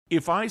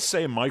If I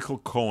say Michael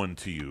Cohen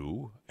to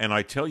you and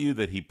I tell you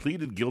that he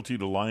pleaded guilty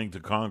to lying to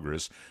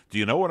Congress, do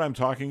you know what I'm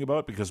talking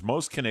about? Because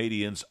most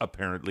Canadians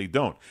apparently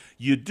don't.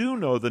 You do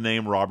know the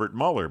name Robert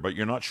Mueller, but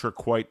you're not sure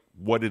quite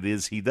what it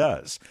is he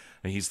does.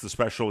 And he's the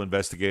special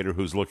investigator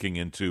who's looking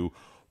into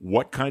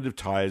what kind of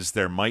ties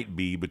there might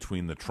be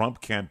between the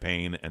Trump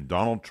campaign and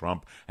Donald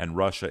Trump and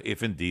Russia,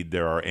 if indeed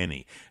there are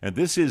any. And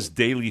this is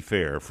daily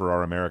fare for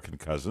our American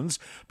cousins,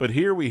 but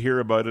here we hear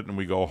about it and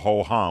we go,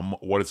 ho-hum,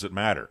 what does it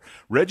matter?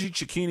 Reggie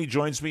Cecchini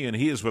joins me, and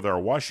he is with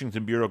our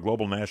Washington Bureau,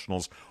 Global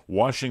Nationals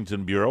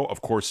Washington Bureau, of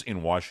course,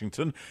 in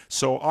Washington.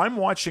 So I'm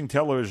watching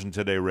television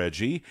today,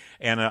 Reggie,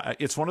 and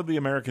it's one of the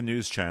American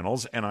news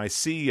channels, and I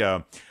see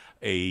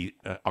a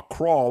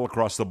crawl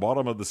across the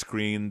bottom of the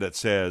screen that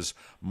says,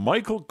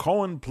 Michael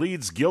Cohen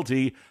pleads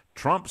guilty.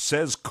 Trump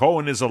says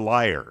Cohen is a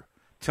liar.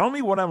 Tell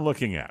me what I'm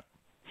looking at.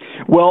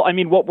 Well, I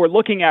mean, what we're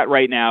looking at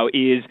right now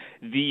is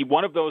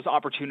one of those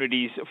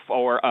opportunities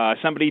for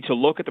somebody to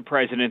look at the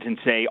president and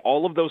say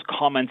all of those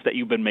comments that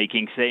you've been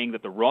making, saying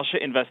that the Russia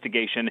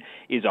investigation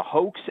is a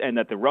hoax and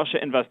that the Russia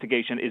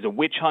investigation is a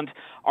witch hunt,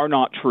 are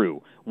not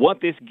true.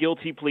 What this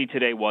guilty plea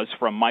today was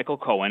from Michael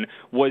Cohen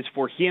was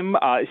for him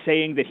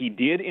saying that he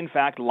did, in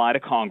fact, lie to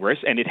Congress,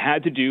 and it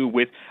had to do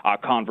with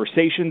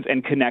conversations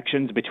and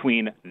connections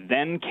between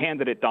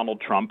then-candidate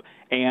Donald Trump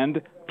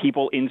and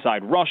people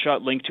inside Russia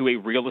linked to a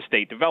real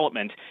estate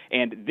development.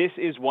 And this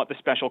is what the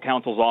special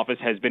counsel's office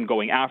has been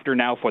going after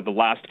now for the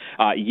last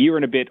year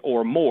and a bit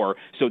or more.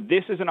 So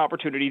this is an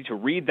opportunity to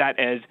read that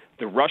as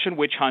the Russian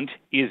witch hunt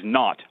is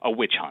not a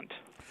witch hunt.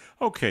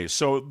 Okay,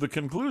 so the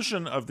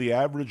conclusion of the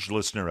average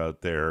listener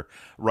out there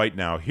right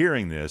now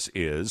hearing this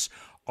is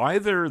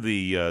either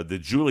the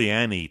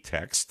Giuliani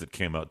text that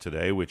came out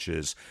today, which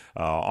is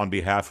on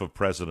behalf of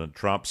President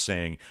Trump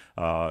saying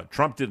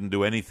Trump didn't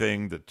do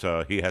anything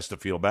that he has to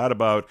feel bad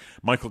about.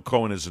 Michael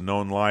Cohen is a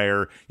known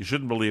liar. You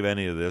shouldn't believe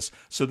any of this.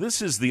 So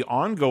this is the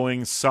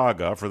ongoing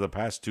saga for the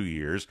past 2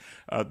 years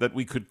that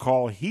we could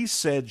call He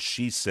Said,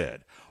 She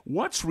Said.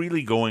 What's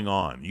really going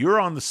on? You're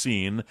on the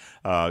scene.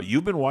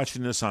 You've been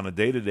watching this on a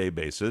day-to-day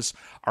basis.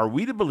 Are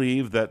we to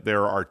believe that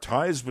there are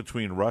ties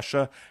between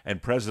Russia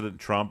and President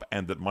Trump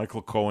and that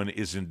Michael Cohen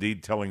is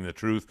indeed telling the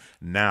truth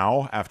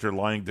now after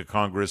lying to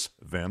Congress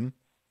then?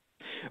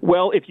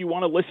 Well, if you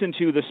want to listen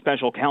to the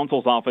special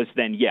counsel's office,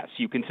 then yes,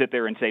 you can sit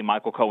there and say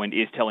Michael Cohen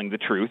is telling the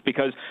truth,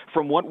 because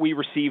from what we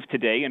received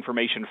today,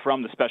 information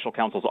from the special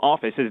counsel's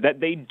office is that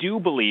they do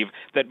believe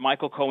that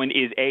Michael Cohen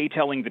is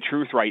telling the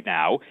truth right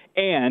now,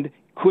 and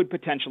could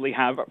potentially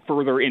have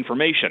further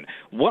information.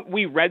 What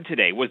we read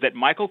today was that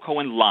Michael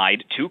Cohen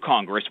lied to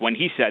Congress when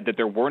he said that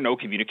there were no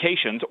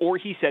communications, or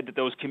he said that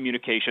those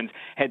communications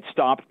had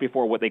stopped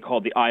before what they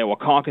called the Iowa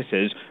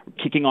caucuses,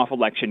 kicking off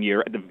election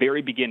year at the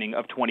very beginning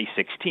of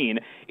 2016.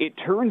 It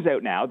turns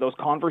out now those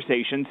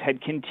conversations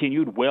had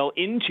continued well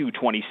into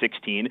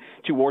 2016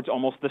 towards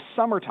almost the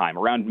summertime,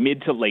 around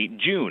mid to late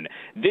June.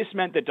 This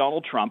meant that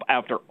Donald Trump,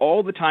 after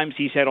all the times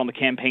he said on the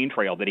campaign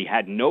trail that he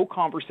had no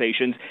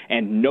conversations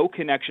and no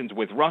connections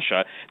with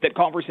Russia, that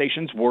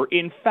conversations were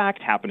in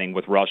fact happening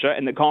with Russia,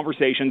 and that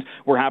conversations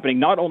were happening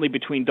not only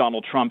between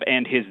Donald Trump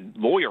and his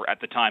lawyer at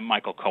the time,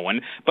 Michael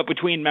Cohen, but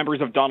between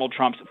members of Donald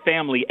Trump's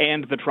family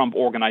and the Trump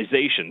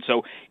organization.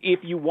 So if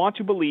you want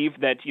to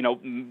believe that,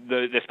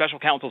 the special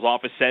counsel's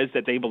office says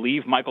that they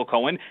believe Michael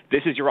Cohen,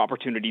 this is your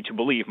opportunity to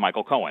believe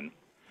Michael Cohen.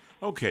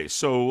 Okay,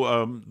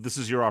 so this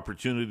is your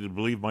opportunity to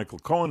believe Michael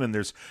Cohen, and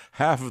there's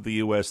half of the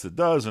U.S. that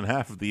does and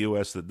half of the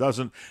U.S. that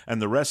doesn't, and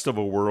the rest of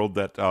a world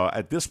that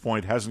at this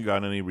point hasn't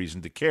got any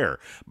reason to care.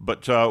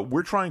 But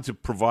we're trying to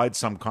provide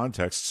some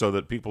context so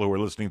that people who are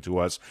listening to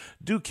us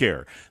do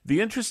care.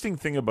 The interesting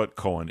thing about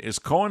Cohen is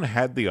Cohen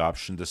had the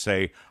option to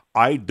say,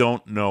 I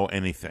don't know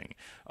anything.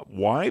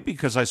 Why?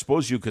 Because I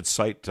suppose you could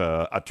cite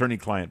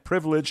attorney-client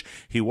privilege.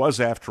 He was,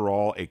 after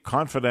all, a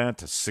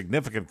confidant, a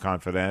significant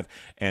confidant,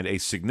 and a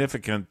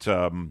significant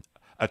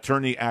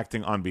attorney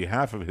acting on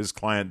behalf of his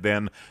client,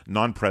 then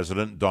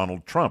non-president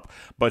Donald Trump.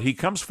 But he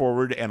comes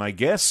forward, and I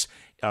guess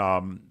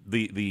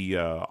the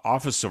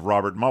office of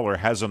Robert Mueller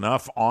has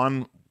enough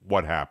on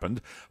what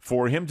happened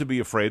for him to be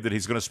afraid that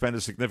he's going to spend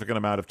a significant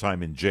amount of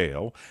time in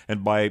jail,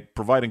 and by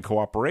providing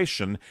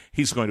cooperation,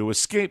 he's going to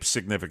escape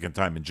significant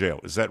time in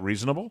jail. Is that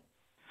reasonable?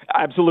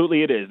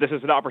 Absolutely it is. This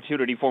is an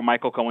opportunity for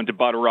Michael Cohen to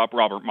butter up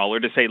Robert Mueller,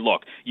 to say,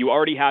 look, you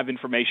already have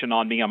information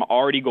on me. I'm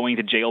already going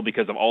to jail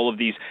because of all of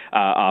these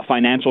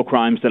financial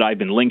crimes that I've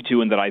been linked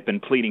to and that I've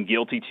been pleading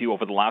guilty to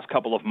over the last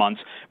couple of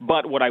months.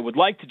 But what I would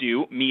like to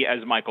do, me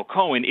as Michael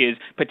Cohen, is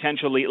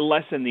potentially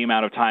lessen the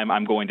amount of time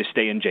I'm going to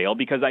stay in jail,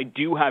 because I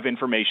do have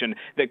information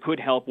that could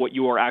help what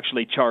you are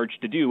actually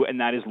charged to do,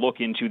 and that is look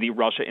into the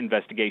Russia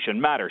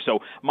investigation matter. So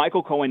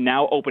Michael Cohen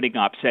now opening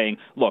up, saying,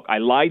 look, I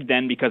lied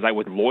then because I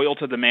was loyal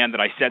to the man that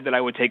I said that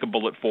I would take a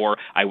bullet for.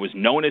 I was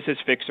known as his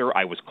fixer.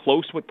 I was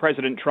close with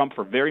President Trump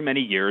for very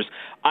many years.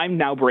 I'm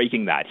now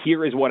breaking that.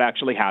 Here is what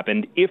actually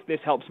happened. If this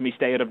helps me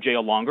stay out of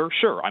jail longer,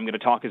 sure, I'm going to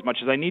talk as much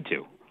as I need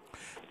to.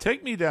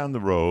 Take me down the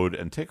road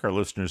and take our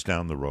listeners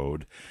down the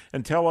road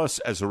and tell us,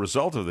 as a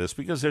result of this,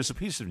 because there's a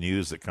piece of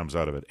news that comes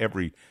out of it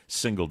every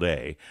single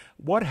day,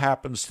 what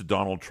happens to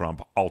Donald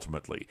Trump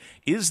ultimately?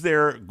 Is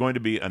there going to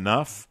be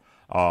enough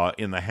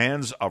in the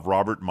hands of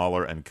Robert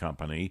Mueller and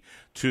company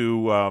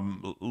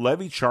to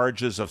levy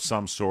charges of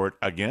some sort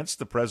against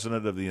the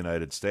President of the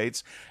United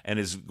States, and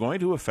is going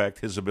to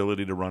affect his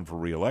ability to run for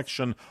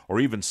re-election or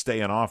even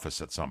stay in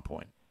office at some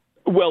point?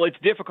 Well, it's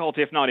difficult,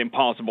 if not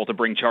impossible, to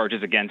bring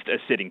charges against a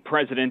sitting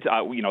president.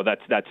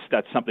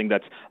 That's something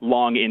that's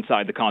long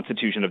inside the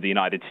Constitution of the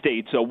United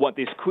States. So what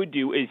this could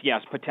do is,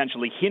 yes,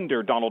 potentially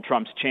hinder Donald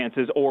Trump's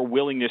chances or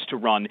willingness to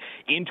run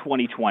in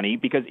 2020,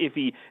 because if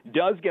he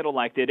does get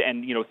elected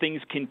and,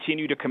 things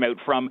continue to come out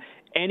from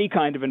any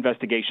kind of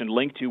investigation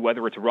linked to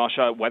whether it's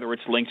Russia, whether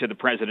it's linked to the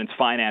president's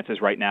finances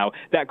right now,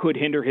 that could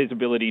hinder his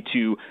ability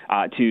to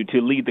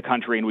lead the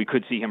country, and we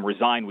could see him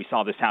resign. We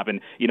saw this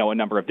happen, a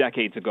number of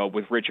decades ago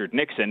with Richard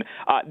Nixon.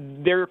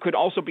 There could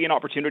also be an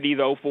opportunity,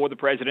 though, for the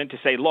president to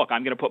say, look,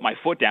 I'm going to put my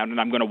foot down and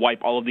I'm going to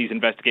wipe all of these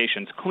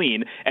investigations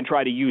clean and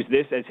try to use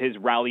this as his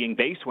rallying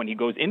base when he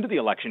goes into the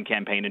election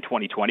campaign in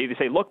 2020 to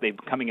say, look, they've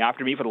been coming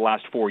after me for the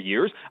last 4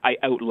 years. I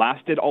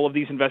outlasted all of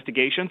these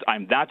investigations.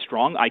 I'm that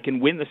strong. I can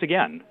win this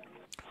again.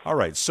 All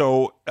right.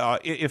 So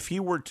if he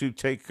were to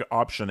take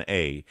option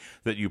A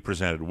that you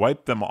presented,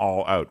 wipe them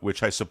all out,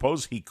 which I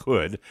suppose he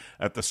could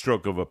at the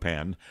stroke of a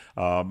pen,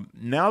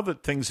 now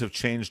that things have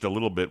changed a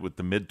little bit with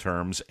the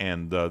midterms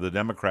and the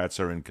Democrats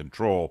are in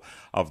control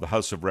of the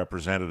House of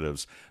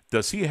Representatives,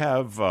 does he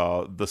have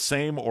the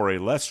same or a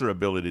lesser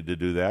ability to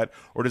do that?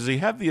 Or does he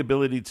have the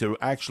ability to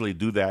actually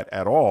do that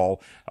at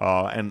all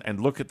and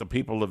look at the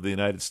people of the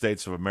United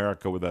States of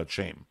America without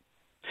shame?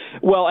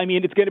 Well,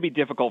 it's going to be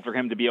difficult for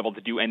him to be able to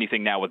do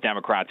anything now with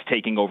Democrats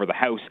taking over the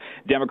House.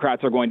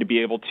 Democrats are going to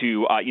be able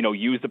to,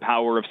 use the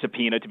power of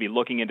subpoena to be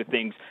looking into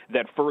things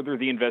that further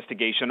the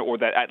investigation or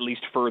that at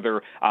least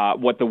further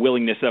what the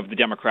willingness of the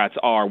Democrats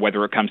are,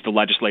 whether it comes to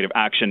legislative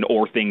action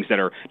or things that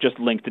are just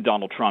linked to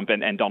Donald Trump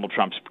and Donald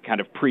Trump's kind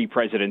of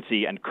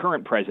pre-presidency and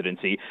current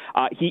presidency.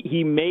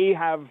 He may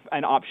have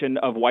an option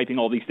of wiping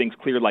all these things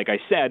clear, like I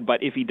said,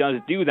 but if he does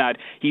do that,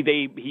 he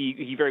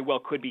very well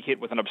could be hit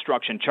with an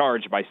obstruction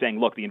charge by saying,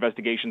 look, the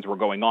investigations were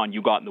going on.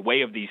 You got in the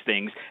way of these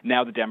things.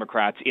 Now the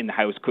Democrats in the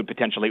House could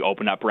potentially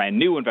open up brand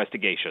new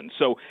investigations.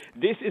 So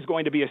this is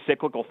going to be a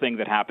cyclical thing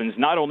that happens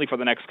not only for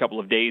the next couple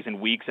of days and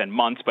weeks and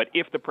months, but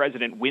if the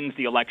president wins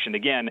the election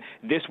again,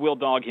 this will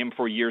dog him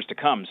for years to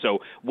come. So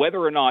whether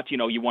or not,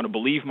 you want to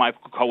believe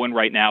Michael Cohen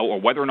right now or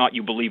whether or not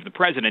you believe the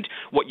president,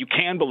 what you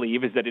can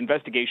believe is that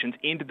investigations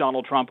into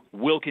Donald Trump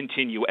will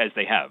continue as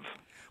they have.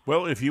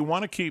 Well, if you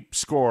want to keep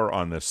score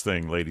on this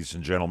thing, ladies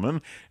and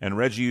gentlemen, and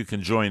Reggie, you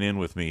can join in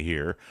with me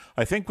here,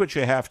 I think what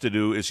you have to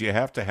do is you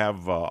have to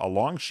have a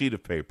long sheet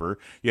of paper,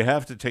 you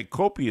have to take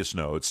copious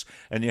notes,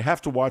 and you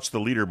have to watch the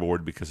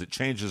leaderboard because it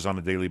changes on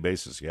a daily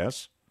basis,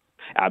 yes?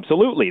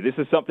 Absolutely. This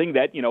is something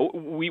that,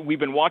 we've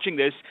been watching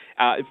this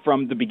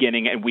from the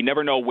beginning, and we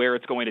never know where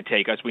it's going to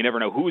take us. We never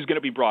know who's going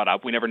to be brought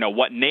up. We never know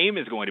what name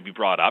is going to be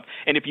brought up.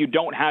 And if you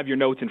don't have your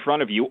notes in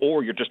front of you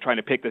or you're just trying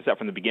to pick this up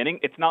from the beginning,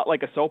 it's not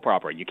like a soap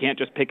opera. You can't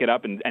just pick it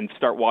up and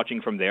start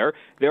watching from there.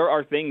 There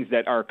are things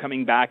that are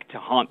coming back to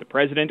haunt the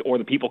president or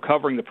the people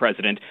covering the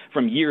president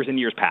from years and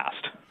years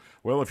past.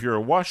 Well, if you're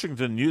a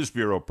Washington News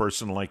Bureau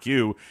person like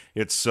you,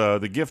 it's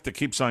the gift that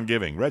keeps on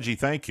giving. Reggie,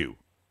 thank you.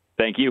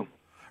 Thank you.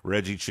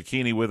 Reggie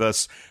Cecchini with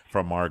us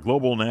from our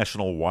Global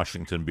National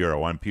Washington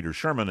Bureau. I'm Peter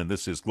Sherman, and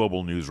this is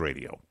Global News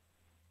Radio.